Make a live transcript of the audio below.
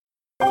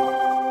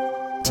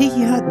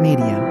Tiki Hut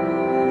Media.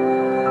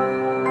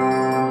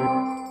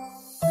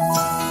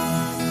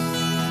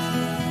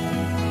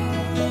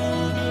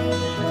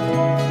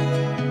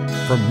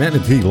 From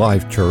Manatee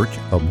Life Church,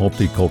 a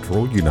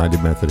multicultural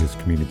United Methodist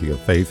community of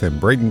faith in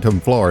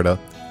Bradenton, Florida,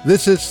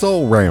 this is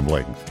Soul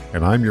Ramblings,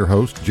 and I'm your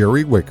host,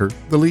 Jerry Wicker,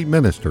 the lead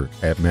minister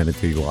at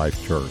Manatee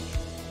Life Church.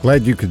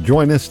 Glad you could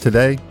join us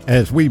today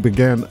as we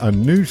begin a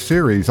new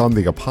series on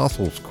the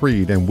Apostles'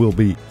 Creed, and we'll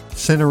be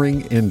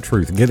centering in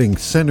truth, getting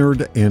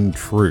centered in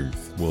truth.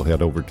 We'll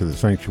head over to the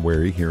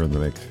sanctuary here in the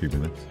next few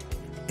minutes.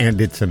 And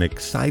it's an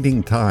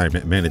exciting time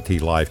at Manatee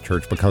Life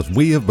Church because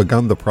we have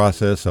begun the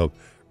process of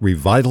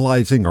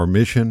revitalizing our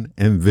mission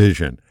and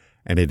vision.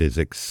 And it is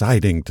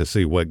exciting to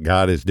see what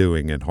God is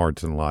doing in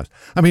hearts and lives.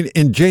 I mean,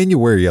 in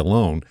January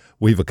alone,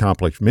 we've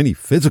accomplished many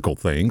physical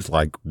things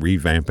like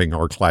revamping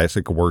our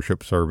classic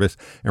worship service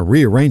and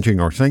rearranging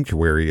our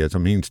sanctuary as a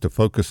means to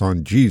focus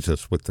on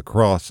Jesus with the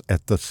cross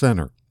at the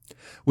center.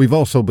 We've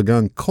also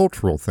begun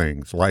cultural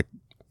things like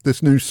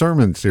this new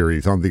sermon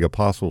series on the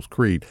Apostles'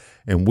 Creed,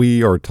 and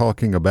we are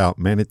talking about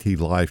Manatee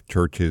Life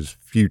Church's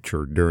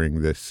future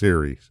during this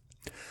series.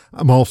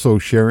 I'm also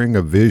sharing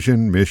a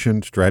vision,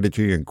 mission,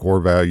 strategy, and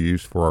core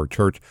values for our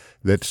church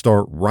that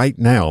start right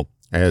now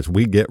as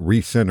we get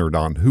recentered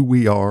on who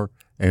we are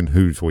and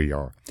whose we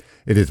are.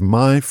 It is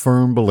my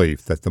firm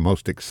belief that the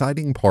most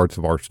exciting parts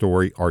of our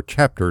story are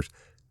chapters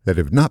that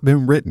have not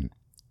been written.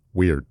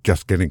 We are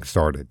just getting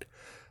started.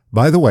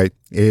 By the way,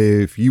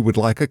 if you would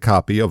like a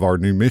copy of our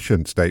new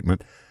mission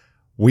statement,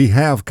 we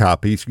have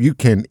copies. You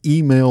can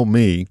email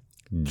me,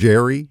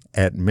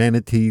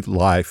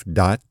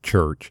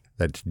 jerry@manateelife.church.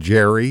 That's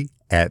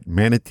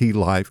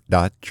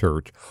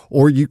jerry@manateelife.church.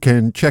 Or you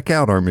can check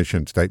out our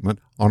mission statement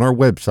on our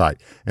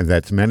website, and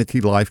that's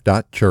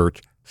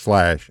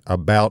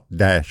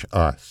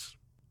manateelife.church/about-us.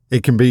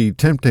 It can be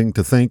tempting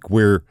to think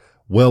we're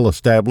well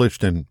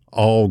established and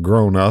all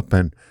grown up,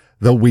 and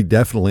though we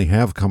definitely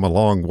have come a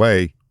long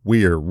way,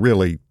 we are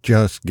really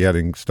just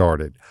getting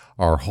started.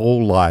 Our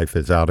whole life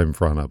is out in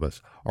front of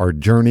us. Our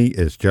journey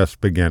is just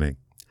beginning.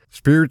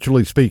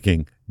 Spiritually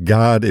speaking,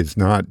 God is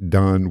not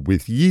done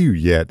with you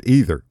yet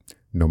either.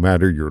 No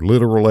matter your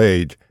literal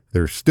age,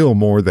 there's still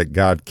more that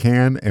God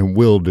can and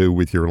will do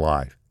with your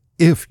life,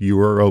 if you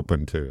are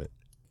open to it.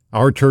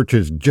 Our church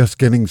is just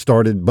getting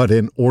started, but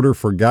in order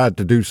for God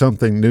to do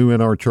something new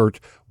in our church,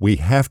 we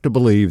have to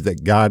believe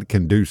that God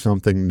can do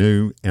something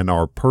new in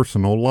our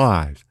personal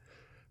lives.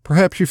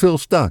 Perhaps you feel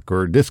stuck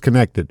or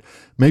disconnected.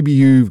 Maybe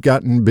you've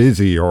gotten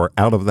busy or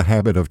out of the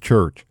habit of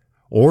church.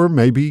 Or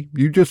maybe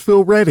you just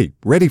feel ready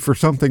for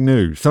something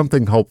new,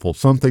 something hopeful,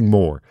 something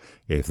more.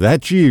 If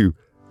that's you,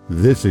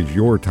 this is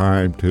your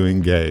time to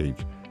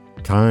engage,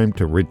 time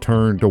to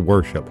return to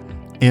worship,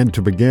 and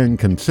to begin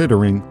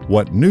considering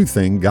what new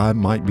thing God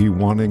might be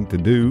wanting to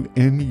do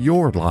in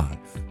your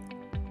life.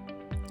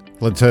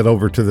 Let's head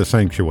over to the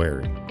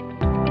sanctuary.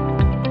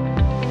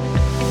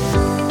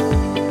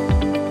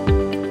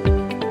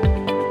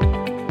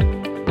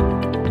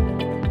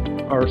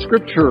 Our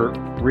scripture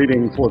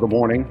reading for the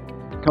morning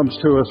comes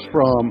to us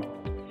from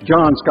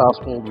John's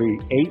Gospel, the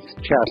 8th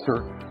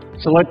chapter,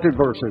 selected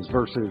verses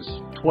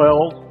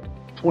 12,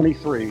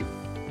 23,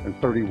 and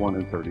 31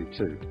 and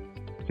 32.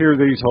 Hear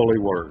these holy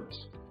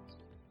words.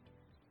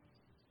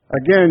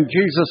 Again,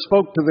 Jesus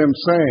spoke to them,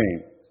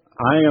 saying,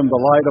 I am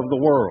the light of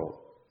the world.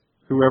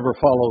 Whoever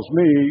follows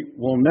me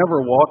will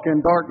never walk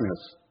in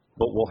darkness,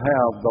 but will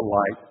have the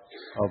light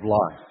of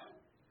life.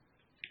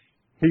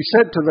 He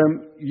said to them,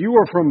 You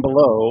are from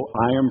below,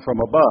 I am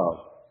from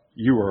above.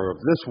 You are of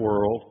this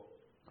world,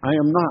 I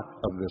am not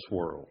of this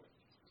world.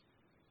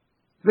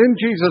 Then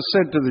Jesus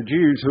said to the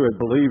Jews who had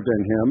believed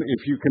in him,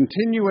 If you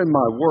continue in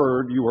my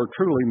word, you are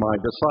truly my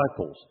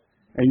disciples,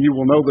 and you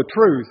will know the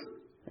truth,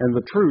 and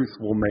the truth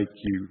will make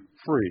you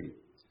free.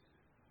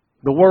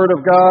 The word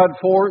of God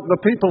for the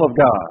people of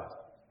God.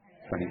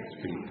 Thanks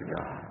be to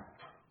God.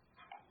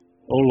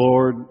 O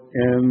Lord,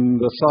 in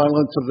the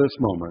silence of this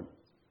moment,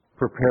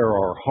 prepare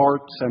our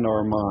hearts and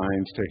our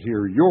minds to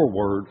hear your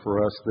word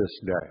for us this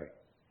day,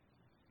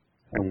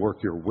 and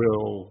work your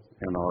will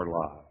in our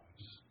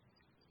lives.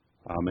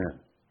 Amen.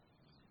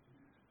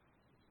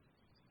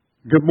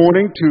 Good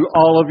morning to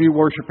all of you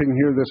worshiping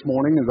here this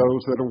morning and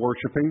those that are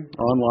worshiping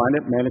online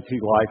at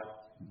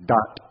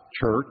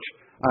manateelife.church.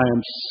 I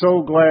am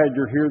so glad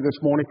you're here this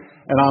morning,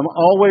 and I'm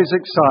always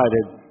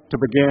excited to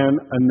begin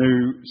a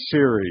new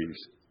series.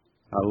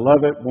 I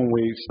love it when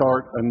we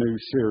start a new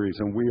series,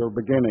 and we are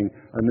beginning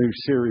a new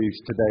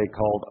series today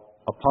called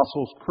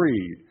Apostles'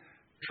 Creed,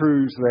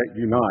 Truths That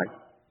Unite.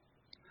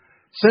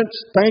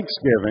 Since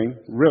Thanksgiving,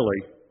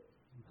 really,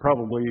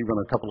 probably even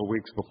a couple of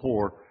weeks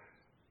before,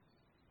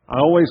 I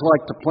always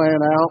like to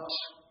plan out,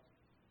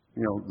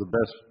 the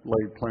best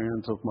laid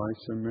plans of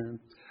mice and men.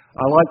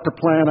 I like to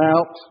plan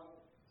out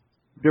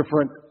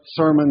different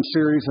sermon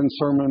series and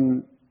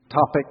sermon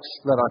topics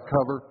that I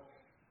cover.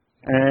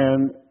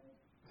 And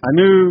I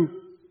knew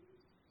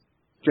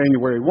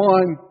January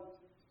 1,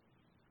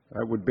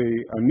 that would be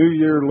a New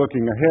Year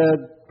looking ahead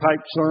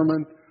type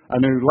sermon. I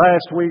knew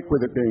last week,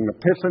 with it being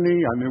Epiphany,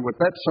 I knew what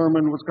that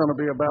sermon was going to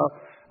be about.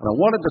 And I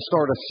wanted to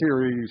start a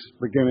series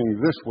beginning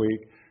this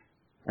week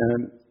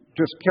and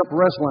just kept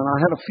wrestling.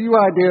 I had a few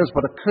ideas,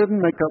 but I couldn't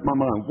make up my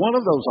mind. One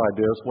of those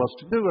ideas was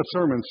to do a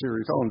sermon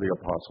series on the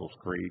Apostles'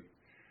 Creed.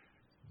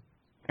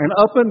 And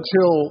up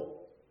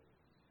until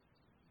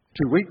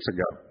 2 weeks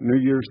ago,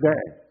 New Year's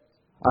Day,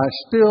 I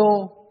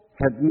still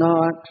had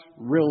not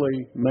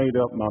really made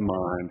up my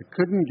mind.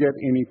 Couldn't get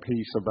any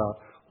peace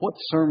about what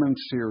sermon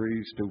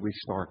series do we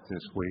start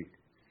this week,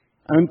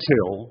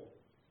 until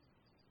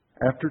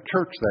after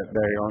church that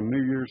day on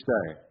New Year's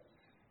Day.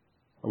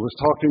 I was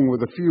talking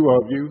with a few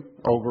of you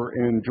over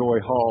in Joy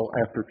Hall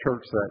after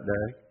church that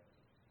day,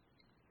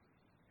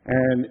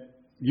 and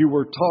you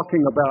were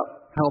talking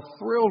about how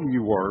thrilled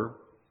you were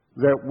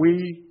that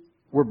we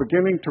were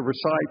beginning to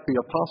recite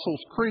the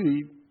Apostles'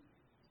 Creed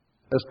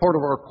as part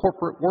of our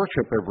corporate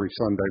worship every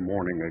Sunday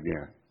morning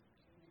again.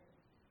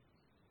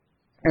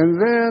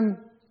 And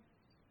then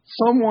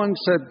someone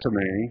said to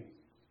me,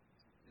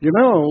 you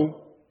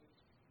know,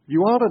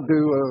 you ought to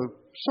do a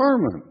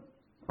sermon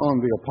on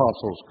the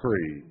Apostles'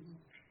 Creed.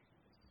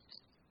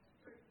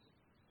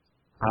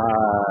 I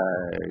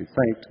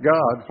thanked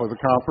God for the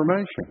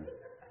confirmation.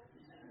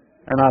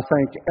 And I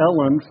thank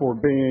Ellen for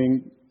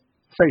being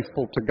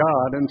faithful to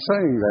God and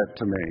saying that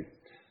to me,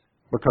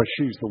 because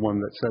she's the one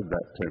that said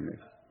that to me.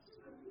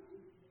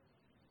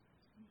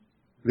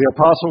 The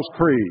Apostles'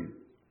 Creed.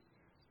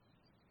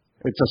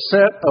 It's a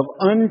set of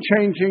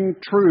unchanging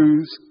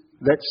truths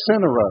that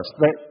center us,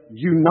 that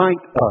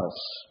unite us.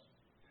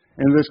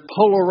 In this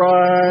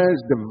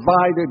polarized,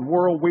 divided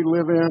world we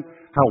live in,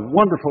 how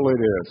wonderful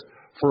it is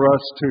for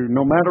us to,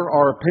 no matter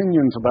our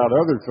opinions about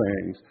other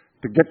things,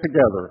 to get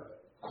together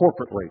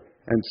corporately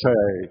and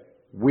say,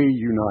 we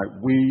unite,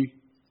 we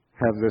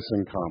have this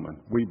in common,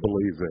 we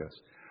believe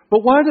this.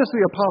 But why does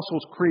the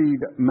Apostles'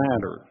 Creed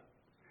matter?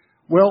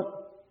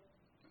 Well,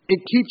 it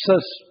keeps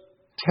us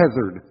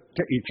tethered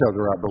to each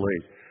other, I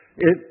believe.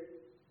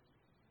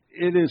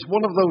 It is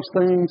one of those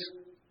things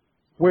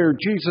where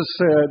Jesus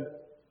said,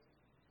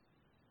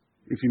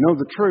 if you know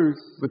the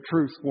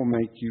truth will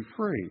make you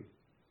free.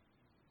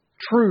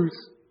 Truth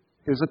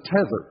is a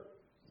tether.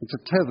 It's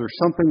a tether,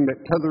 something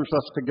that tethers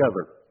us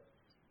together.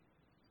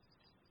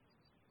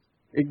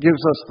 It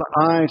gives us the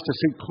eyes to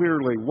see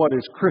clearly what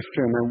is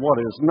Christian and what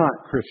is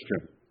not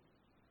Christian.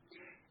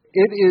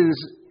 It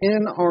is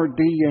in our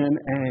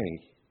DNA.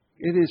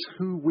 It is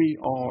who we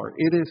are.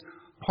 It is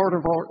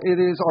it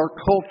is our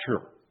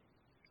culture.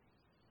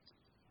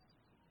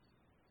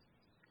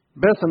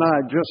 Beth and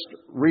I just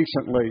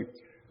recently,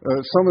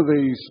 some of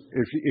these,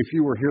 if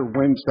you were here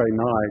Wednesday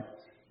night,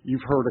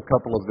 you've heard a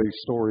couple of these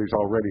stories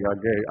already. I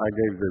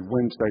gave the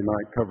Wednesday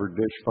night covered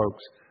dish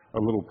folks a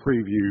little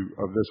preview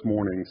of this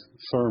morning's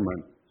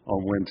sermon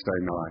on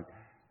Wednesday night.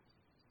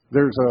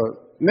 There's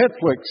a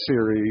Netflix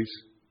series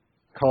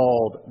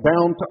called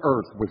Down to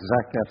Earth with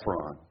Zac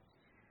Efron.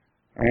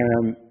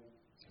 And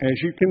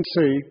as you can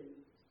see,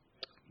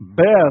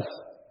 Beth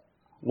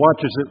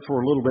watches it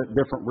for a little bit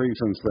different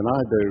reasons than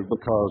I do,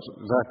 because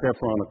Zac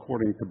Efron,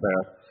 according to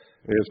Beth,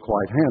 is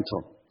quite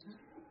handsome.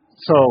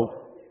 So,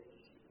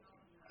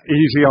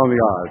 easy on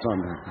the eyes on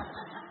that.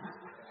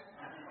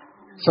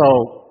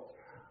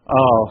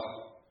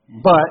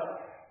 But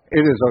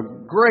it is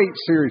a great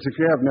series. If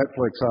you have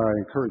Netflix, I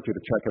encourage you to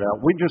check it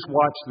out. We just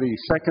watched the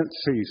second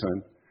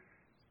season,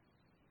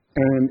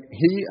 and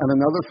he and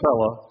another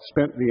fella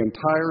spent the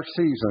entire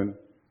season,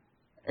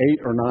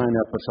 8 or 9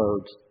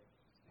 episodes,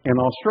 in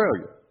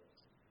Australia.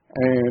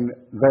 And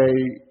they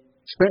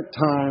spent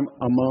time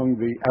among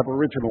the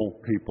Aboriginal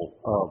people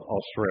of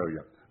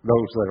Australia,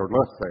 those that are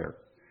left there.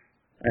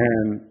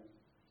 And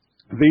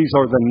these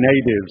are the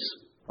natives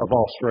of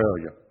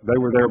Australia. They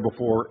were there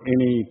before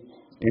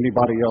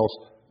anybody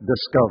else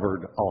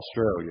discovered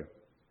Australia.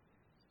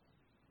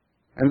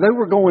 And they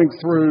were going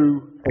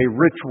through a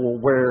ritual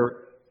where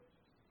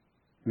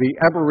the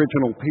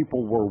Aboriginal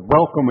people were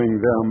welcoming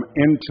them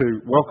into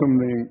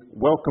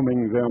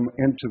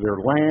their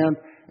land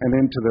and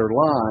into their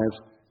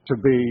lives to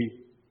be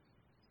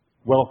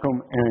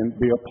welcome and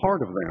be a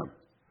part of them.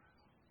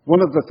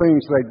 One of the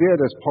things they did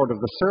as part of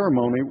the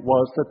ceremony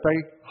was that they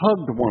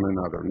hugged one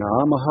another. Now,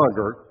 I'm a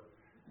hugger,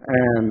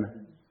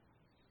 and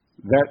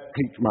that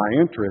piqued my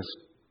interest.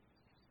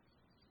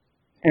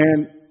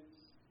 And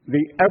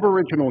the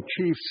Aboriginal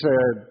chief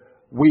said,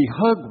 we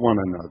hug one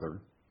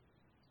another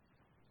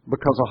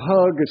because a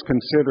hug is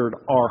considered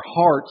our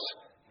hearts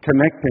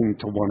connecting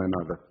to one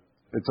another.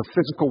 It's a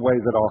physical way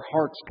that our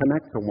hearts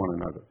connect to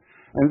one another.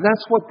 And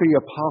that's what the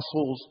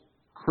Apostles'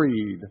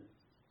 Creed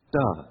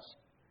does.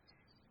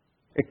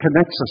 It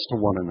connects us to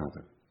one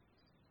another.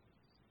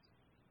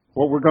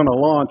 What we're going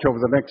to launch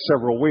over the next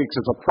several weeks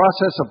is a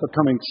process of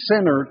becoming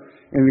centered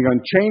in the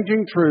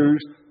unchanging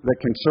truths that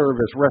can serve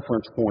as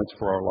reference points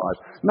for our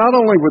lives. Not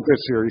only with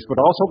this series, but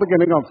also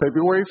beginning on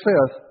February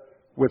 5th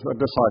with A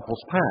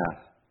Disciple's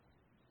Path.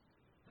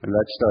 And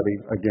that study,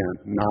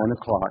 again, 9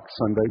 o'clock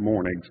Sunday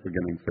mornings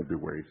beginning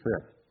February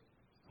 5th.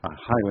 I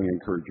highly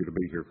encourage you to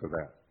be here for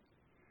that.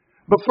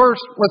 But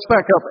first, let's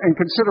back up and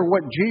consider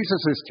what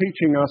Jesus is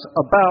teaching us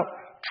about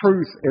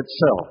truth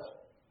itself.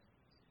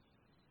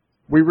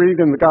 We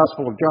read in the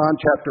Gospel of John,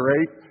 chapter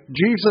 8,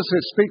 Jesus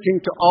is speaking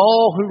to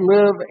all who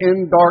live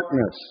in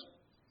darkness.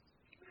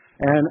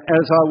 And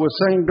as I was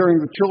saying during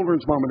the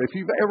children's moment, if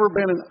you've ever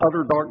been in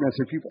utter darkness,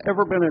 if you've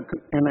ever been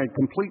in a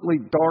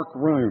completely dark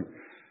room,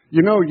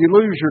 you know you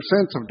lose your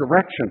sense of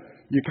direction.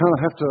 You kind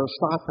of have to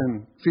stop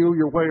and feel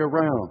your way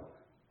around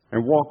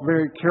and walk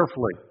very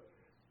carefully.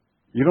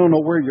 You don't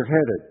know where you're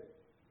headed.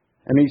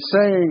 And he's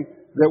saying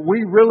that we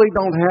really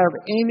don't have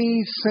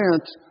any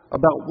sense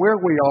about where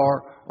we are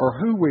or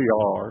who we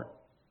are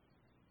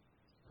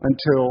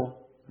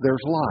until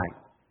there's light.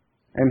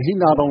 And he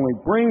not only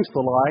brings the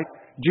light,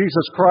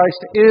 Jesus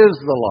Christ is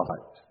the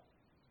light.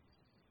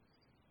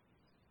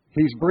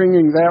 He's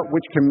bringing that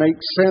which can make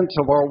sense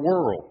of our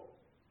world.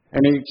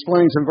 And he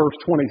explains in verse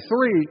 23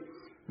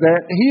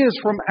 that he is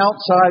from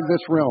outside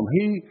this realm.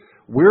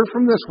 We're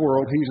from this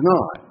world, he's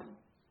not.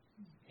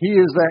 He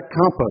is that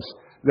compass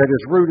that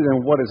is rooted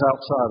in what is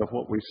outside of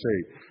what we see.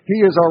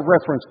 He is our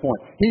reference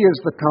point. He is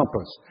the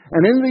compass.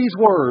 And in these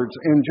words,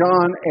 in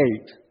John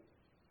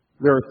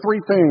 8, there are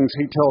three things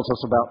he tells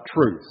us about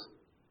truth.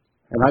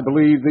 And I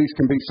believe these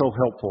can be so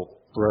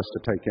helpful for us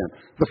to take in.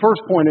 The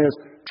first point is,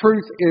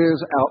 truth is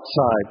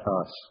outside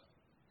us.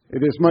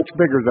 It is much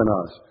bigger than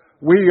us.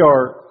 We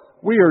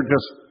are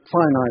just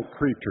finite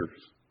creatures.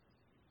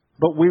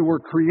 But we were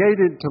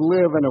created to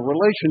live in a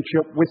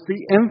relationship with the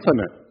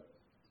infinite.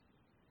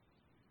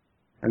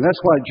 And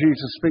that's why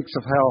Jesus speaks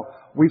of how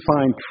we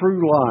find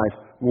true life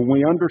when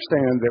we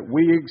understand that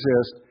we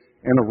exist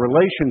in a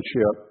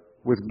relationship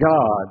with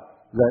God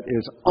that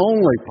is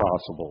only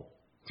possible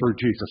through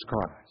Jesus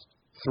Christ,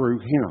 through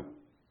Him.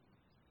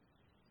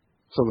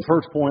 So the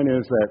first point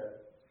is that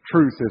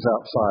truth is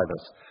outside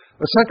us.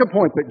 The second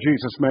point that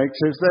Jesus makes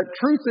is that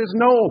truth is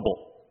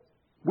knowable.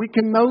 We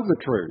can know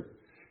the truth.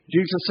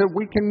 Jesus said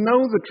we can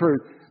know the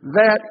truth.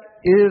 That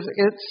is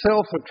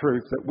itself a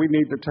truth that we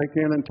need to take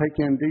in and take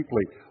in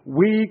deeply.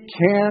 We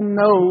can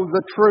know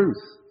the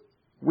truth.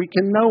 We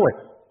can know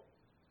it.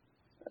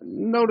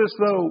 Notice,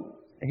 though,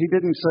 he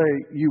didn't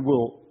say you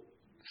will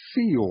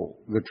feel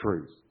the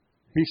truth.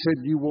 He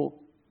said you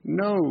will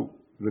know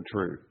the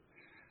truth.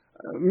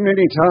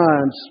 Many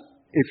times,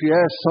 if you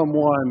ask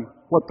someone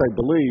what they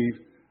believe,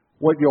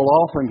 what you'll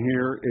often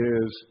hear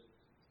is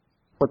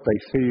what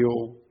they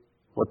feel,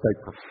 what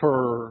they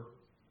prefer,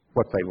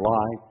 what they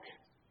like.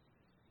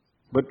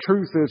 But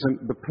truth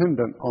isn't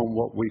dependent on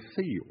what we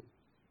feel.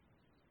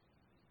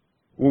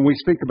 When we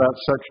speak about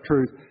such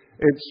truth,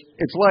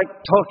 it's like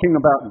talking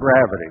about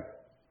gravity.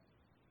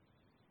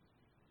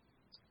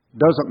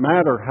 Doesn't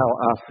matter how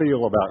I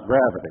feel about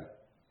gravity.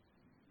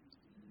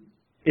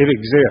 It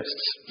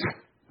exists.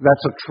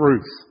 That's a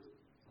truth,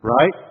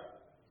 right?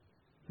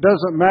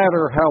 Doesn't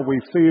matter how we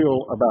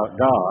feel about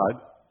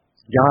God.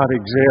 God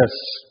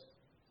exists.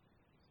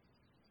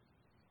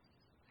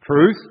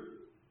 Truth?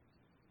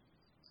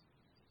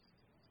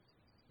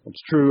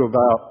 It's true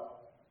about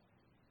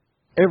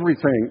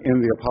everything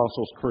in the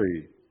Apostles'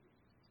 Creed.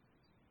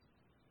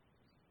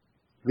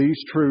 These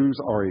truths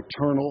are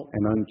eternal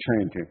and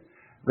unchanging.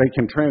 They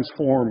can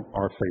transform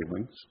our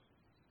feelings.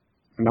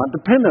 Not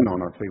dependent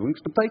on our feelings,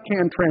 but they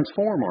can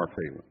transform our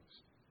feelings.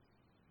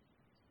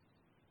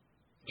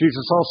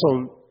 Jesus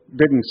also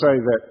didn't say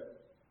that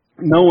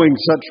knowing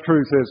such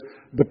truth is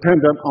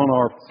dependent on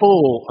our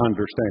full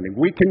understanding.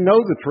 We can know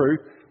the truth.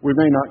 We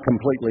may not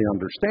completely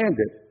understand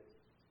it.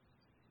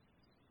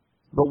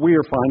 But we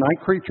are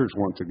finite creatures,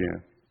 once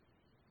again,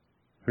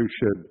 who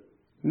should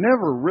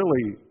never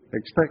really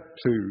expect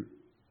to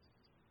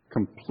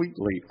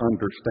completely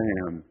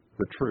understand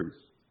the truth.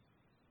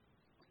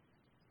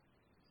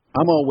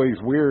 I'm always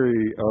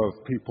weary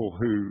of people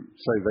who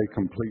say they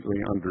completely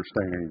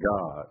understand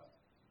God.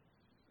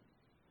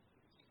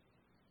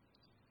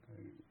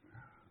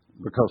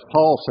 Because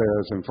Paul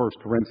says in 1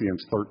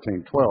 Corinthians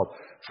 13:12,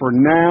 "For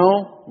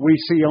now we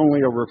see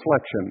only a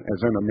reflection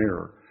as in a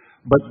mirror.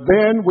 But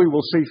then we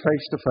will see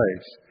face to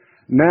face.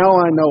 Now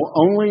I know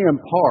only in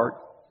part,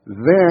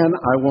 then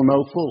I will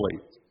know fully,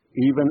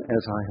 even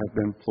as I have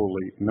been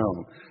fully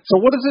known." So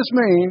what does this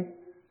mean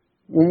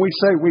when we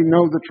say we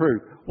know the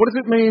truth? What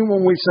does it mean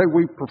when we say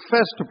we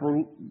profess to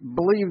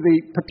believe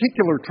the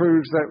particular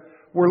truths that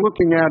we're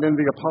looking at in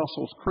the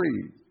Apostles'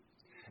 Creed?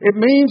 It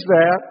means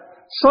that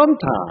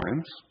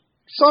sometimes,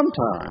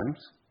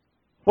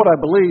 what I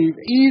believe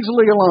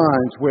easily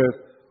aligns with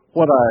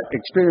what I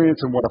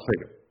experience and what I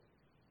feel.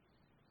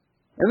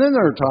 And then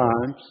there are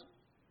times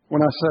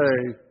when I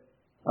say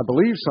I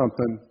believe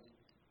something,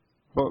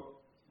 but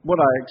what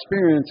I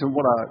experience and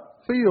what I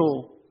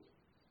feel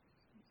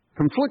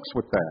conflicts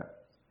with that.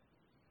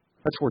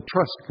 That's where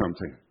trust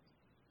comes in.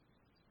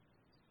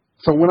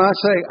 So when I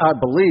say I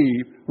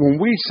believe, when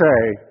we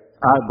say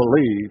I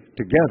believe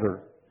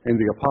together in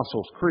the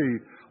Apostles'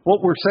 Creed,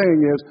 what we're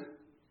saying is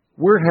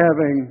we're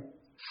having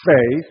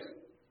faith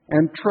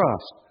and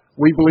trust.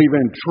 We believe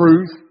in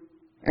truth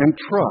and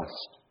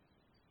trust.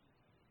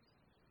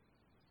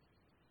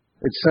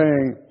 It's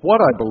saying what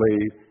I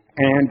believe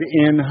and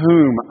in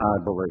whom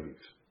I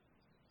believe.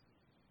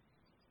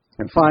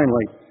 And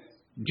finally,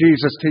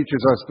 Jesus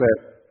teaches us that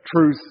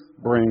truth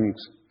brings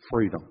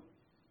freedom.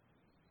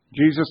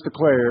 Jesus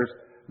declares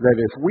that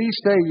if we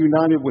stay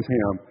united with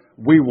Him,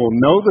 we will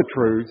know the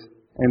truth,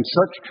 and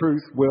such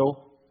truth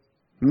will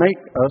make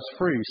us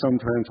free. Some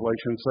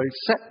translations say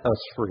set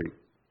us free.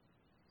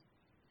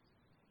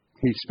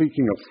 He's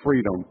speaking of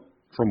freedom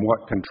from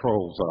what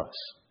controls us.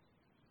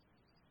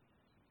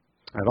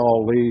 It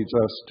all leads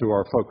us to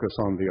our focus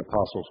on the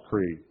Apostles'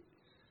 Creed.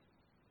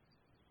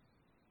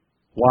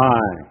 Why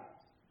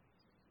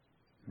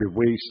did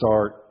we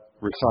start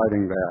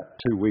reciting that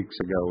 2 weeks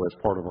ago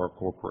as part of our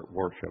corporate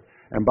worship?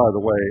 And by the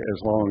way,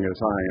 as long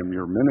as I am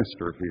your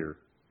minister here,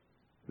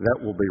 that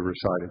will be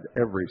recited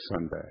every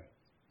Sunday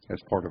as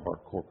part of our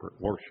corporate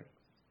worship.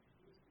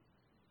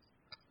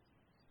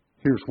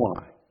 Here's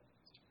why.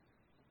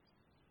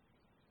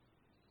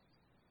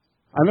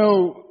 I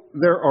know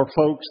there are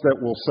folks that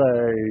will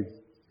say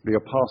the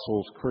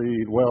Apostles'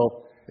 Creed,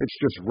 well, it's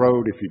just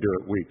rote if you do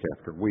it week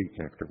after week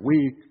after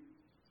week.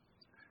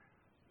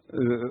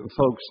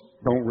 Folks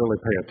don't really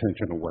pay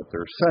attention to what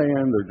they're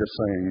saying. They're just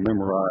saying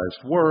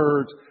memorized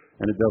words,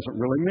 and it doesn't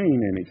really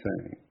mean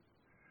anything.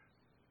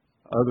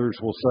 Others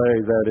will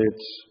say that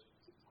it's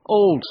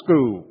old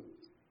school.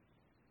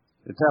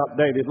 It's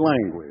outdated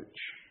language.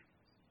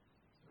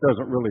 It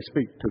doesn't really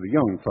speak to the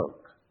young folk.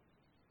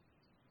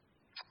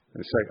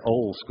 They say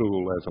old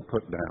school as a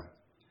put down.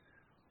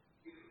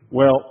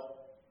 Well,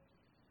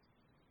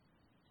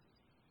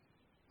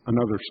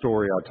 another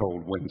story I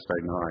told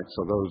Wednesday night.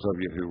 So those of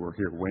you who were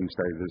here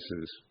Wednesday,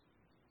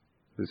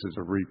 this is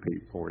a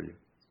repeat for you.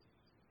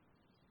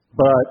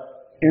 But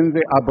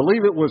I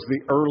believe it was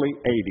the early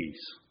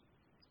 80s,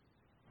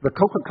 the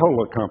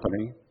Coca-Cola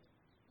Company,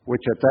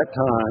 which at that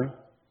time,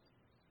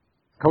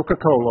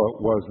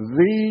 Coca-Cola was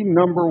the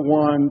number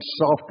one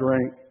soft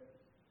drink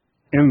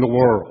in the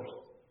world,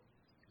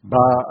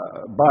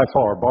 by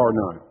far, bar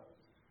none.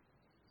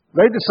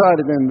 They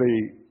decided in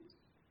the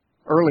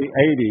early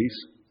 80s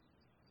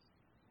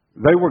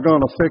they were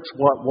going to fix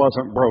what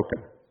wasn't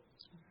broken.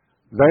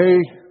 They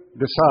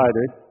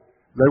decided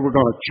they were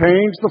going to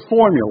change the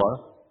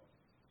formula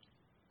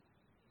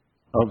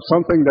of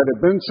something that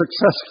had been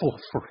successful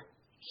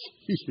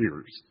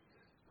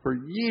for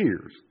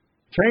years.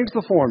 Changed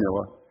the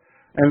formula,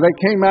 and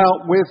they came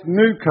out with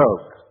New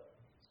Coke.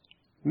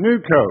 New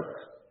Coke.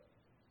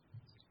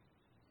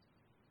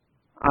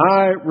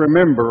 I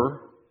remember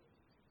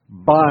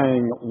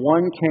buying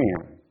one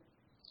can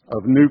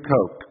of New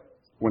Coke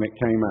when it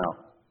came out.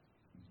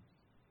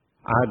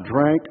 I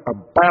drank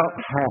about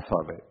half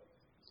of it,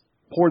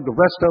 poured the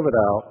rest of it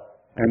out,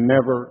 and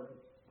never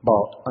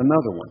bought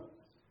another one.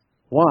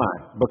 Why?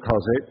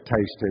 Because it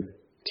tasted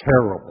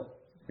terrible.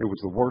 It was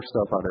the worst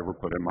stuff I'd ever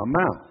put in my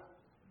mouth.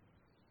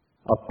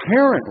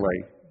 Apparently,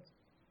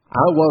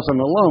 I wasn't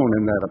alone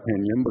in that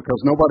opinion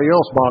because nobody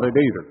else bought it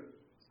either.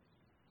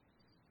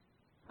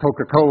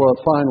 Coca-Cola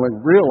finally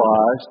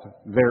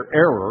realized their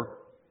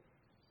error.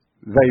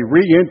 They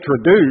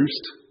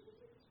reintroduced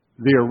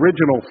the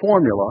original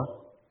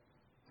formula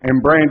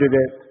and branded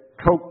it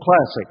Coke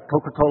Classic,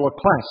 Coca-Cola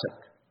Classic,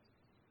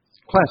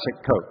 Classic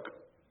Coke.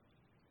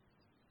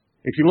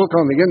 If you look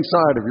on the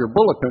inside of your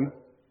bulletin,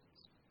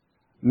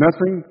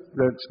 nothing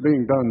that's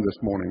being done this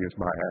morning is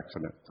by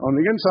accident. On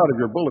the inside of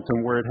your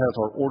bulletin where it has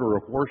our order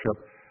of worship,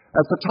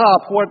 at the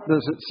top, what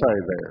does it say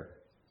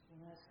there?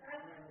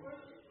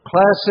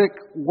 Classic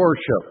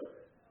Worship.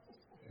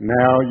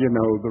 Now you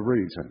know the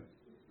reason.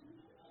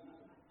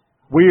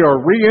 We are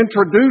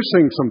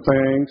reintroducing some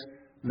things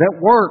that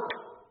work.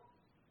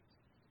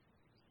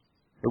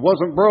 It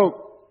wasn't broke.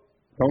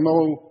 Don't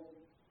know.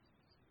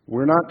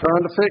 We're not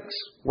trying to fix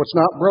what's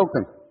not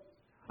broken.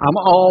 I'm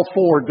all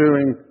for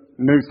doing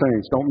new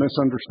things. Don't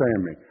misunderstand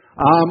me.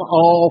 I'm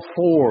all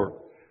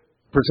for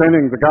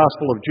presenting the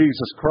gospel of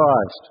Jesus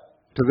Christ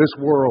to this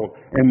world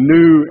in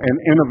new and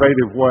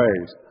innovative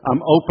ways. I'm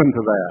open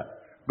to that.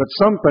 But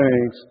some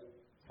things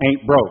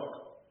ain't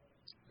broke.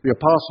 The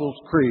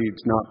Apostles'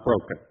 Creed's not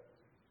broken.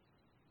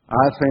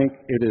 I think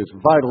it is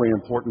vitally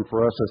important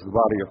for us as the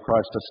body of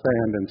Christ to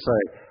stand and say,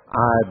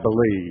 I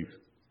believe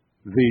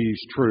these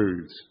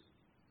truths.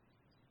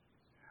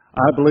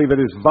 I believe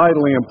it is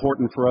vitally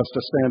important for us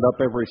to stand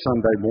up every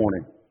Sunday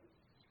morning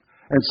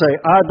and say,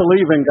 I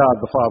believe in God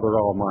the Father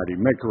Almighty,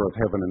 maker of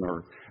heaven and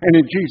earth, and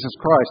in Jesus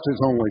Christ,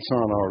 His only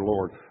Son, our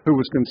Lord, who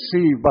was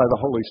conceived by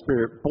the Holy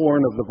Spirit,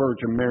 born of the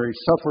Virgin Mary,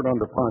 suffered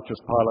under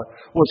Pontius Pilate,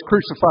 was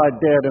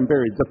crucified, dead, and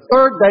buried. The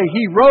third day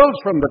He rose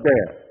from the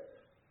dead.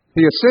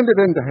 He ascended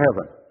into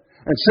heaven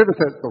and sitteth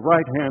at the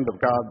right hand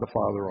of God the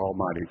Father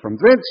Almighty. From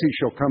thence He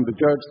shall come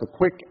to judge the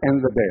quick and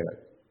the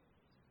dead.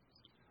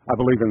 I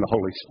believe in the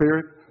Holy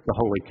Spirit, the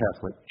Holy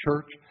Catholic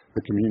Church,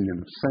 the communion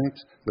of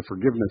saints, the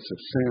forgiveness of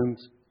sins,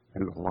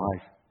 and the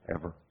life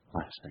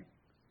everlasting.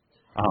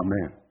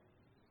 Amen.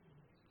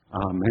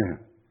 Amen.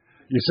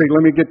 You see,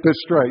 let me get this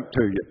straight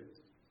to you.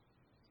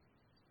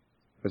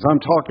 As I'm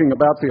talking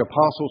about the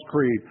Apostles'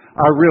 Creed,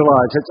 I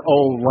realize it's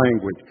old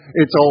language.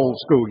 It's old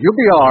school.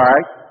 You'll be all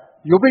right.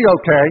 You'll be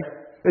okay.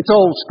 It's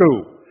old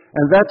school.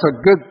 And that's a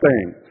good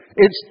thing.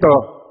 It's the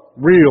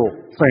real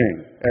thing,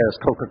 as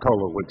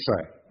Coca-Cola would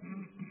say.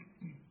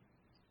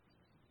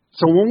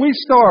 So when we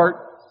start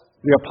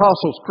the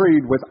Apostles'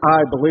 Creed with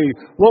I believe,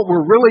 what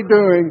we're really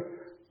doing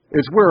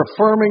is we're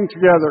affirming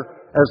together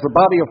as the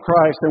body of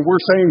Christ, and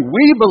we're saying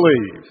we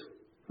believe.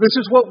 This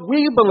is what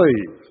we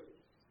believe.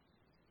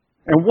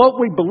 And what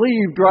we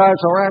believe drives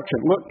our action.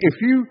 Look, if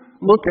you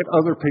look at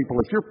other people,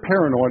 if you're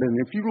paranoid, and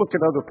if you look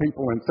at other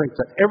people and think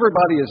that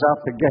everybody is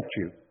out to get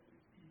you,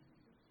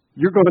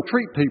 you're going to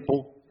treat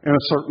people in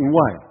a certain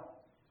way.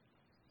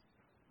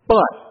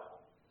 But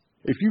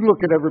if you look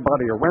at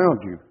everybody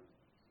around you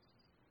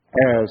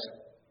as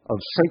of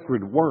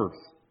sacred worth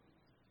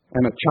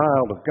and a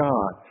child of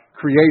God,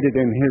 created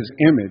in His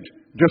image,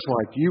 just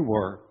like you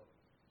were,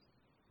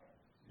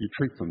 you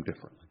treat them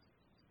differently.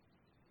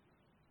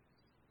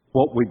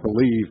 What we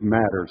believe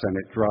matters, and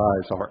it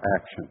drives our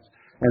actions.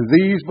 And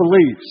these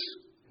beliefs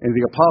in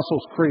the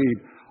Apostles' Creed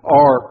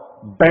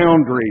are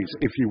boundaries,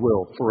 if you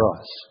will, for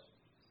us.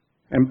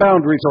 And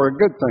boundaries are a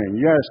good thing.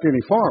 You ask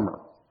any farmer.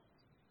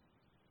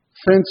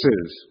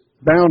 Fences,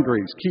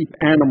 boundaries keep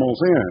animals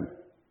in,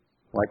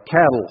 like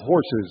cattle,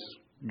 horses,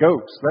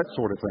 goats, that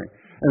sort of thing.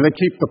 And they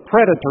keep the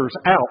predators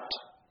out.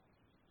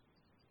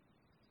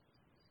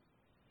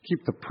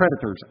 Keep the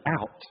predators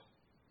out.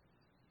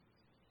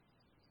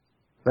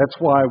 That's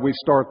why we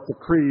start the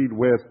creed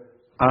with,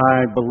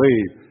 I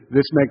believe.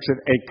 This makes it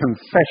a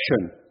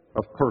confession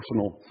of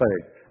personal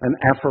faith, an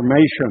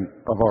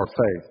affirmation of our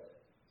faith.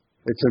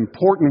 It's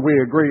important we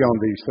agree on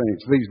these things,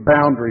 these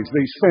boundaries,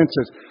 these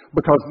fences,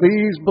 because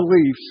these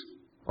beliefs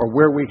are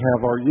where we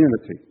have our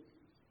unity.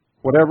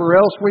 Whatever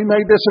else we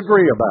may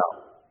disagree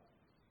about,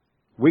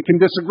 we can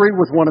disagree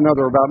with one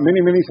another about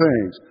many, many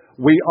things.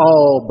 We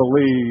all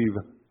believe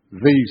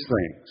these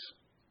things.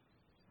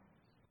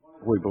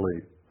 We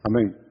believe.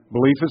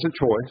 Belief is a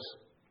choice,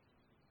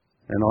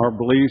 and our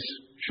beliefs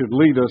should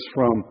lead us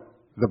from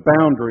the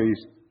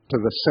boundaries to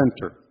the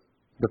center,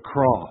 the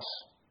cross.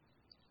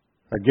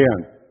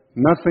 Again,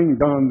 nothing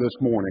done this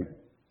morning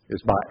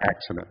is by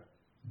accident.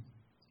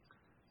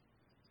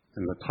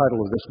 And the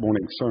title of this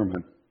morning's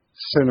sermon,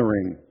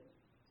 Centering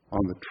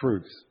on the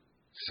Truth.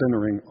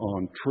 Centering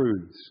on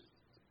truths.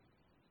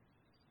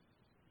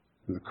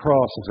 And the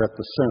cross is at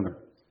the center.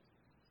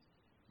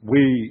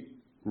 We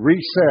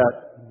reset,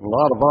 a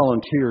lot of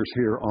volunteers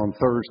here on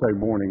Thursday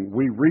morning,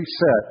 we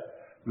reset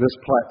this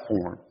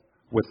platform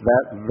with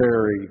that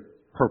very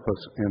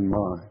purpose in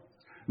mind.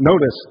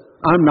 Notice,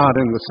 I'm not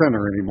in the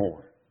center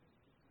anymore.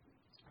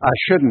 I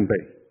shouldn't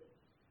be.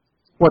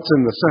 What's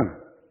in the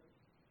center?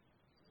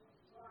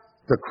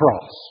 The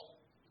cross.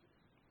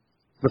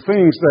 The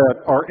things that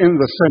are in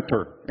the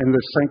center in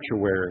this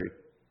sanctuary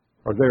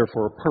are there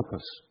for a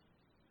purpose.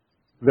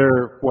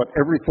 They're what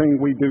everything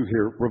we do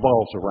here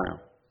revolves around.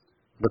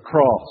 The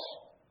cross,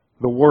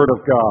 the Word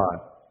of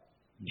God,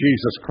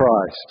 Jesus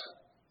Christ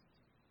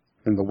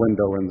in the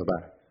window in the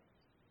back.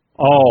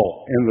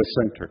 All in the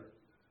center.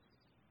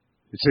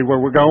 You see where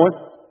we're going?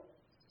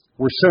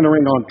 We're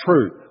centering on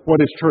truth. What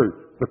is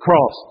truth? The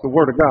cross, the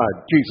Word of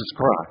God, Jesus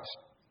Christ.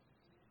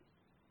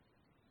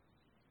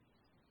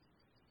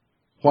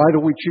 Why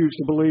do we choose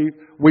to believe?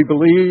 We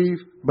believe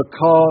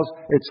because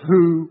it's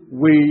who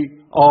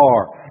we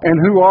are. And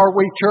who are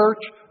we, church?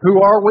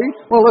 Who are we?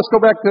 Well, let's go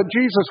back to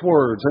Jesus'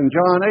 words. In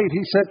John 8,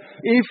 He said,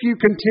 if you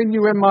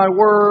continue in my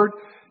word,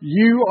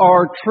 you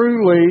are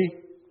truly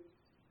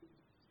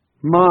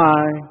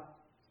my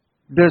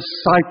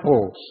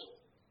disciples.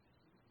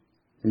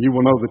 And you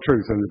will know the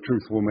truth, and the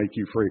truth will make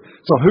you free.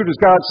 So who does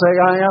God say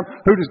I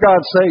am? Who does God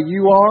say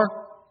you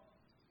are?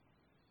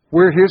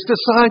 We're His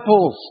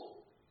disciples.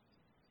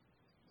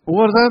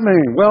 What does that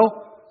mean? Well,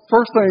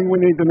 first thing we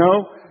need to know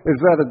is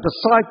that a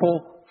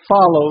disciple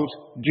follows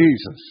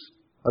Jesus.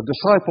 A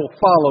disciple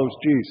follows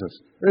Jesus.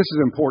 This is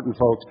important,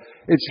 folks.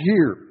 It's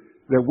here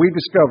that we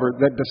discover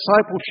that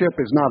discipleship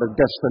is not a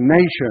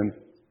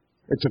destination,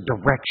 it's a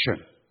direction.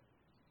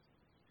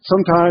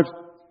 Sometimes,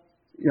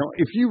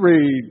 if you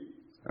read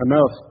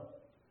enough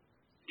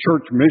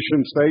church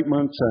mission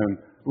statements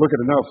and look at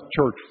enough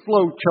church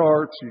flow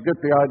charts, you get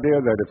the idea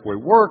that if we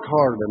work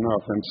hard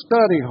enough and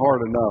study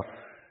hard enough,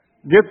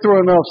 get through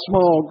enough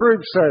small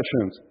group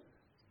sessions,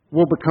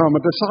 we'll become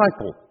a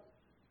disciple.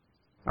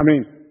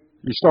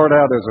 You start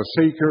out as a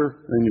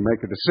seeker, then you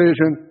make a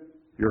decision,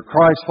 you're a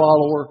Christ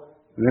follower,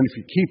 and then if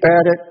you keep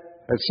at it,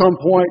 at some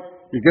point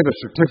you get a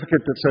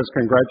certificate that says,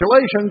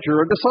 congratulations,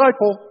 you're a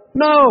disciple.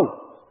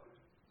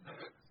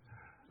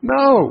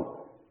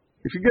 No.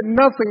 If you get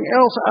nothing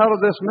else out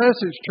of this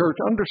message, church,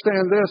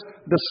 understand this.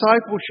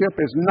 Discipleship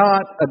is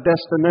not a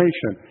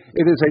destination.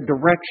 It is a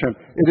direction.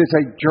 It is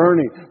a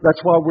journey. That's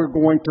why we're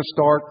going to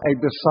start a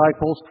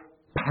disciple's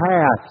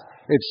path.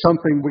 It's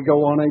something we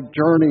go on a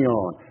journey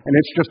on. And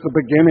it's just the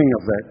beginning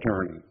of that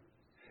journey.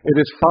 It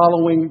is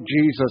following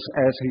Jesus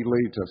as He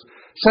leads us.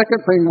 Second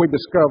thing we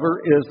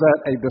discover is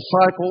that a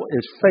disciple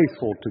is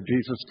faithful to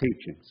Jesus'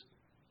 teachings.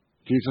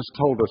 Jesus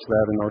told us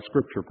that in our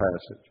scripture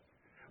passage.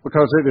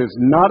 Because it is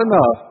not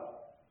enough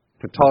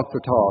to talk the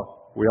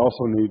talk we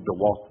also need to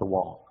walk the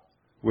walk.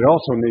 We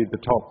also need to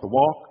talk the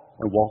walk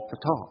and walk the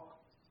talk.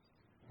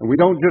 And we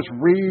don't just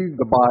read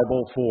the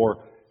Bible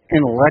for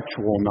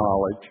intellectual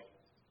knowledge.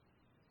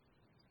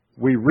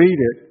 We read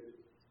it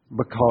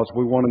because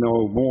we want to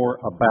know more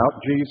about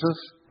Jesus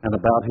and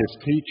about His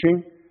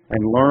teaching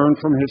and learn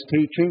from His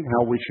teaching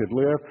how we should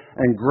live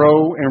and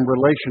grow in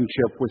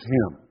relationship with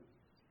Him.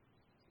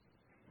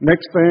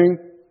 Next thing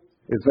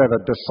is that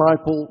a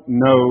disciple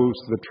knows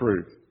the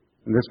truth.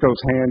 And this goes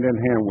hand in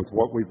hand with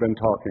what we've been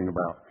talking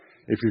about.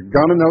 If you're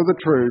going to know the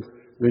truth,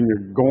 then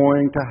you're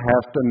going to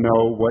have to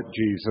know what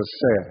Jesus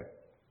said.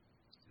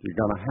 You're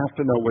going to have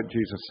to know what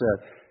Jesus said.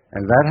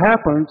 And that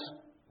happens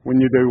when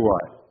you do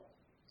what?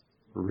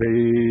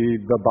 Read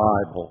the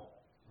Bible.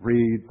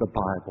 Read the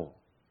Bible.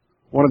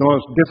 One of the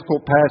most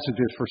difficult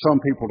passages for some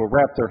people to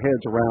wrap their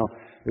heads around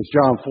is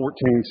John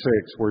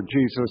 14:6, where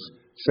Jesus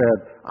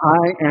said,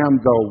 I am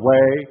the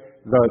way,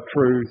 the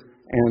truth,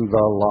 and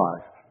the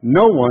life.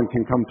 No one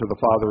can come to the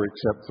Father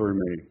except through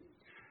me.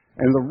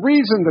 And the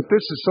reason that this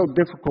is so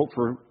difficult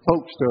for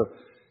folks to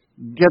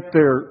get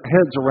their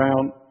heads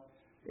around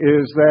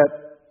is that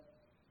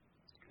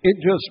it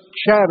just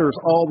shatters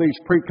all these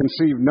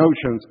preconceived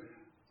notions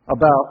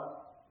about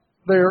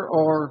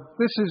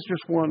this is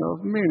just one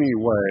of many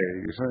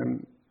ways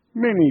and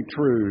many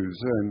truths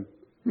and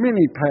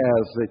many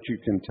paths that you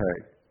can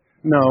take.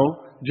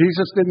 No,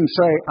 Jesus didn't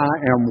say, I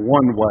am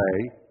one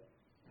way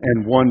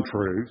and one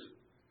truth,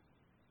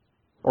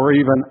 or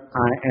even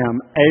I am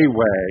a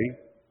way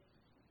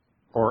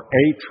or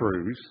a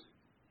truth.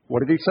 What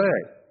did He say?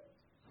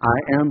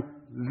 I am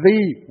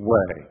the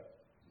way,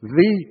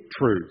 the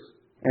truth,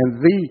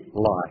 and the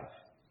life.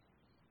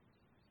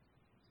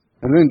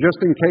 And then just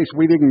in case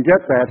we didn't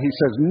get that, He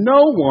says, no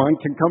one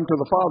can come to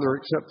the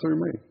Father except through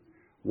me.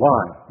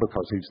 Why?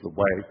 Because He's the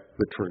way,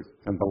 the truth,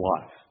 and the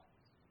life.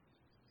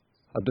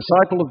 A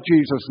disciple of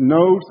Jesus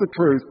knows the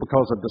truth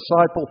because a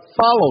disciple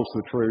follows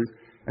the truth,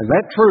 and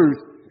that truth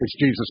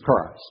is Jesus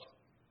Christ.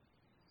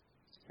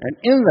 And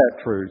in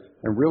that truth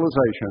and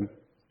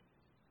realization,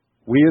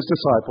 we as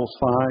disciples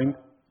find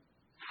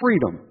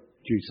freedom,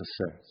 Jesus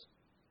says.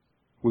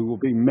 We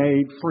will be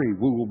made free.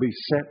 We will be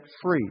set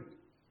free.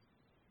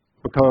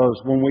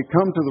 Because when we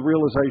come to the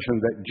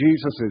realization that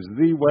Jesus is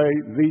the way,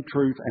 the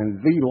truth, and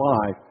the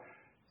life,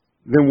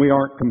 then we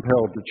aren't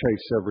compelled to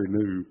chase every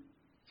new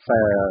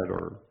fad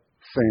or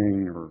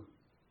thing or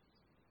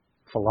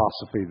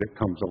philosophy that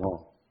comes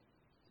along.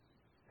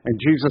 And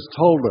Jesus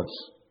told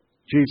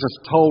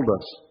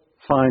us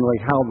finally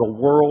how the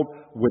world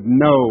would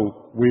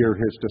know we are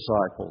His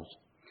disciples.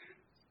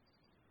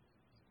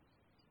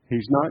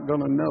 He's not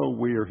going to know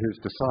we are His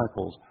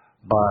disciples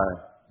by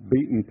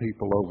beating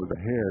people over the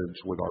heads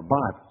with our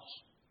Bibles.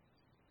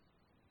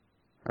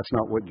 That's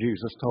not what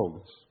Jesus told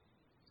us.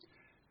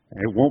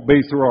 And it won't be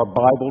through our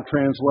Bible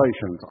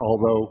translations,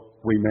 although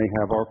we may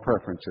have our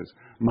preferences.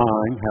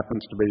 Mine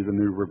happens to be the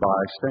New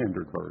Revised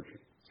Standard Version.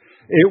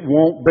 It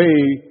won't be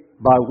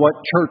by what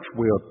church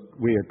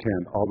we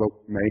attend, although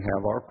we may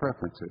have our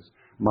preferences.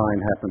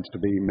 Mine happens to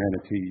be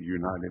Manatee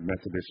United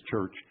Methodist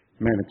Church,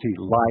 Manatee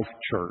Life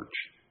Church,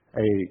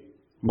 a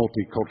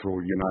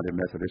multicultural United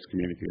Methodist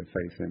community of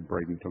faith in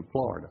Bradenton,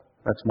 Florida.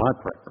 That's my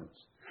preference.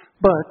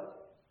 But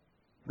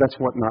that's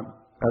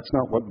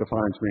not what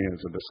defines me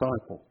as a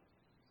disciple.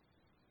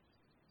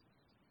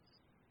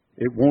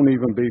 It won't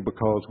even be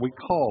because we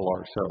call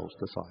ourselves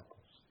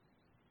disciples.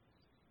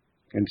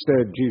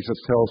 Instead, Jesus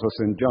tells us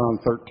in John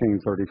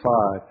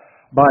 13:35,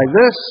 by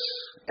this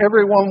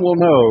everyone will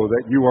know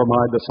that you are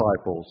my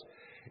disciples,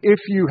 if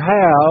you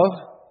have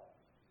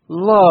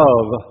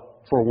love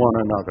for one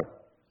another.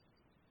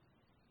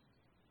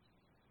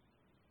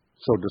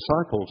 So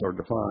disciples are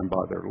defined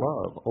by their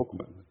love,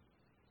 ultimately.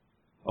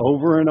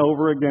 Over and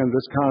over again,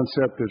 this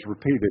concept is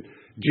repeated.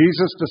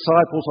 Jesus'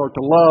 disciples are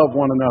to love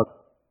one another.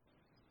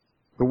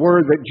 The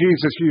word that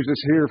Jesus uses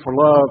here for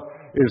love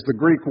is the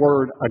Greek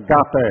word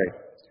agape,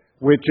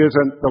 which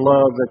isn't the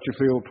love that you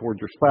feel toward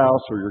your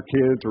spouse or your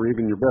kids or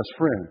even your best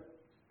friend.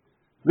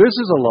 This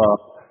is a love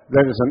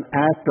that is an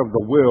act of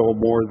the will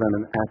more than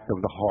an act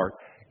of the heart.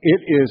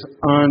 It is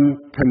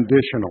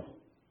unconditional.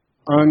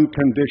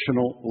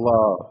 Unconditional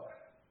love.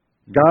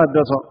 God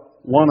doesn't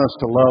want us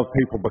to love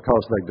people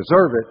because they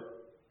deserve it.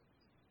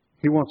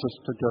 He wants us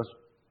to just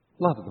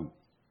love them.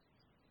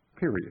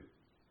 Period.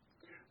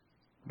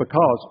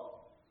 Because,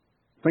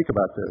 think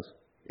about this.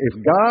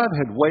 If God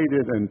had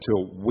waited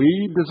until we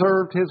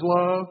deserved His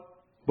love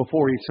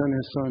before He sent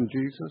His Son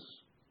Jesus,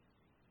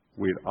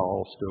 we'd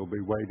all still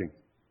be waiting.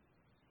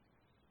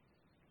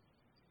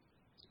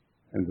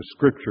 And the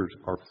Scriptures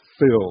are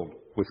filled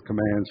with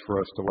commands for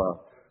us to love.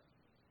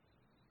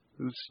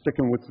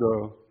 Sticking with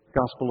the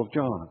Gospel of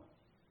John.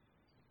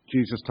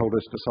 Jesus told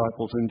His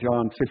disciples in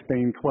John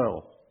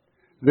 15:12,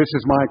 this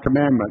is my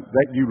commandment,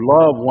 that you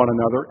love one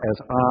another as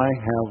I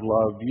have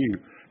loved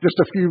you. Just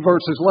a few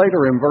verses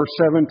later, in verse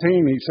 17,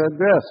 He said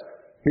this.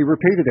 He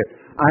repeated it.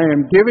 I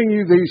am giving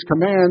you these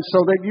commands so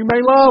that you may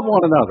love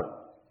one another.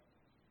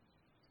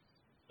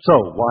 So,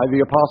 why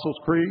the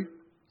Apostles' Creed?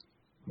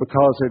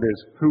 Because it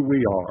is who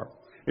we are.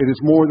 It is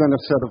more than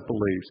a set of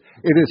beliefs.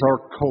 It is our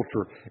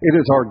culture. It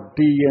is our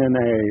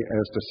DNA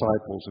as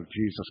disciples of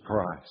Jesus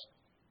Christ.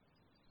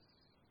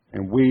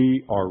 And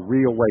we are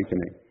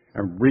reawakening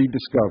and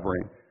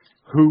rediscovering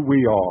who we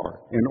are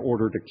in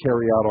order to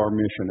carry out our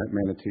mission at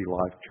Manatee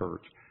Life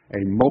Church,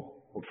 a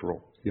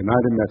multicultural,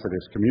 United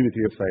Methodist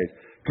community of faith,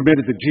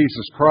 committed to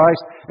Jesus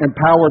Christ,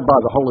 empowered by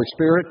the Holy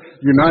Spirit,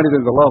 united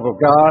in the love of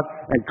God,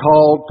 and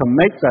called to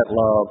make that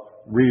love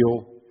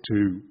real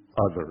to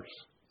others.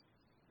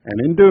 And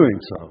in doing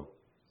so,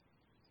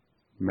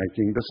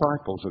 making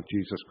disciples of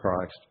Jesus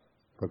Christ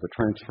for the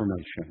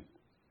transformation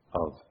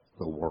of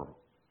the world.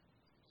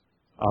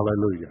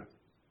 Hallelujah.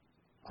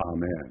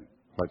 Amen.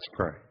 Let's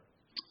pray.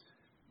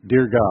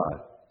 Dear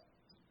God,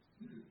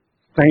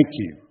 thank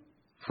you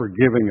for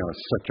giving us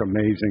such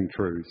amazing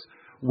truths.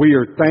 We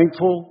are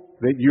thankful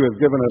that you have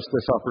given us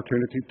this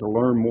opportunity to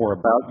learn more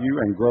about you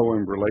and grow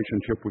in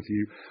relationship with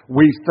you.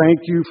 We thank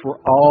you for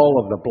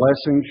all of the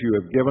blessings you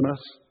have given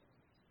us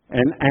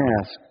and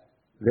ask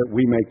that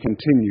we may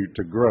continue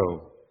to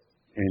grow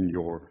in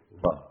your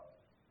love.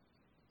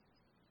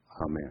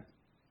 Amen.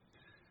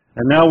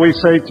 And now we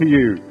say to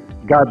you,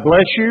 God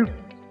bless you.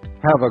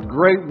 Have a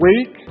great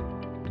week.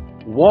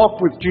 Walk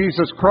with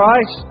Jesus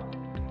Christ.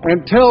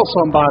 And tell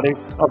somebody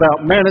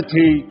about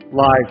Manatee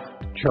Life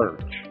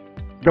Church.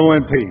 Go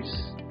in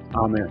peace.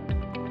 Amen.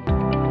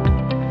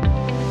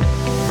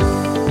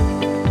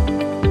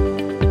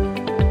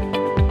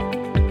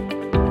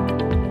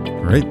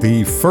 All right,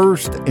 the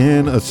first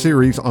in a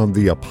series on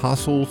the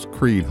Apostles'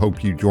 Creed.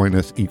 Hope you join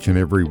us each and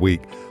every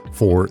week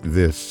for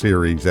this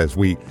series as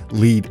we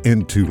lead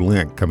into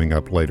Lent coming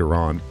up later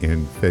on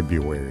in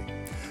February.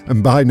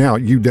 And by now,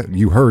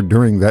 you heard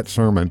during that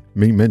sermon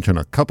me mention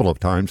a couple of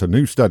times a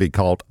new study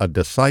called A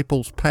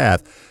Disciple's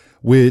Path,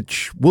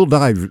 which will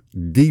dive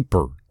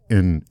deeper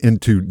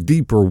into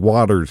deeper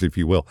waters, if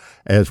you will,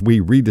 as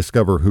we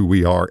rediscover who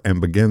we are and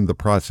begin the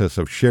process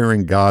of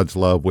sharing God's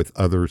love with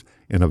others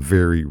in a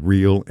very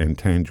real and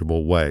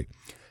tangible way.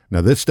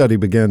 Now, this study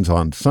begins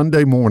on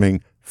Sunday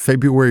morning,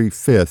 February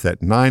 5th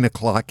at 9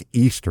 o'clock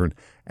Eastern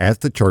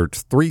at the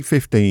church,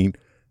 315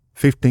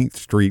 15th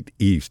Street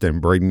East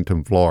in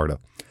Bradenton, Florida.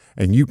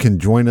 And you can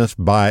join us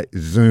by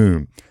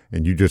Zoom,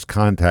 and you just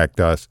contact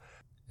us,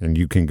 and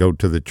you can go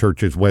to the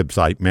church's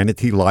website,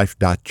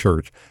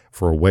 manateelife.church,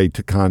 for a way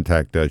to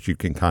contact us. You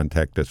can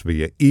contact us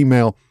via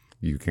email,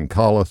 you can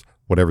call us,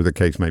 whatever the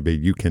case may be.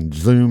 You can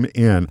Zoom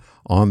in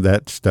on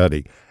that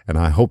study, and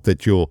I hope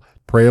that you'll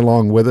pray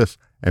along with us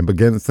and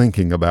begin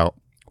thinking about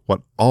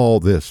what all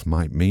this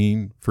might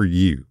mean for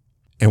you.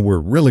 And we're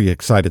really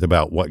excited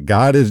about what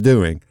God is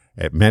doing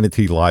at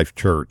Manatee Life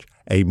Church,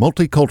 a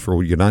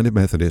multicultural United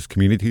Methodist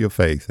community of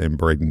faith in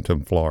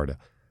Bradenton, Florida.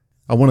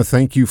 I want to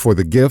thank you for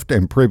the gift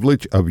and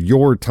privilege of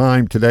your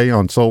time today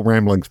on Soul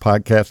Ramblings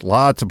Podcast.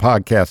 Lots of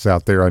podcasts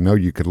out there I know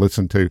you could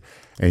listen to,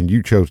 and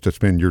you chose to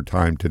spend your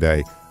time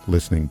today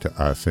listening to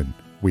us, and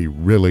we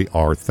really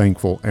are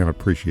thankful and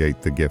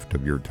appreciate the gift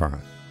of your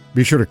time.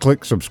 Be sure to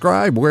click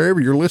subscribe wherever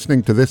you're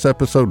listening to this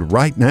episode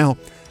right now,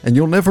 and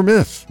you'll never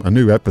miss a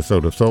new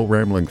episode of Soul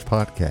Ramblings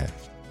Podcast.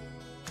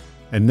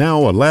 And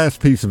now a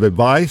last piece of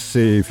advice.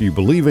 If you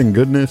believe in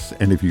goodness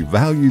and if you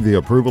value the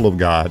approval of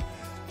God,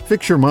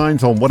 fix your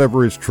minds on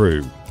whatever is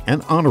true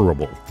and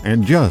honorable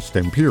and just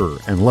and pure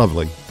and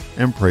lovely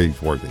and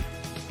praiseworthy.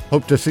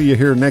 Hope to see you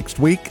here next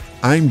week.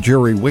 I'm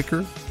Jerry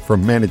Wicker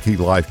from Manatee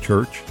Life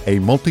Church, a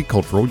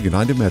multicultural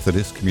United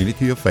Methodist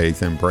community of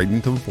faith in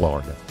Bradenton,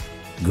 Florida.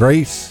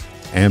 Grace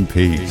and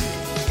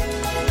peace.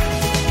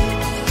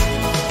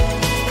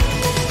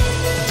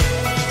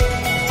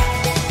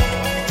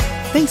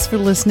 Thanks for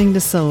listening to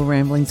Soul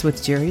Ramblings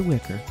with Jerry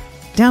Wicker.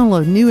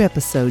 Download new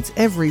episodes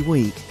every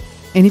week.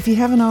 And if you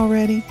haven't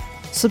already,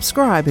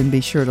 subscribe and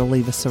be sure to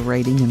leave us a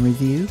rating and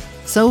review.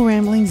 Soul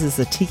Ramblings is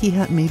a Tiki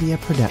Hut Media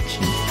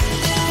production.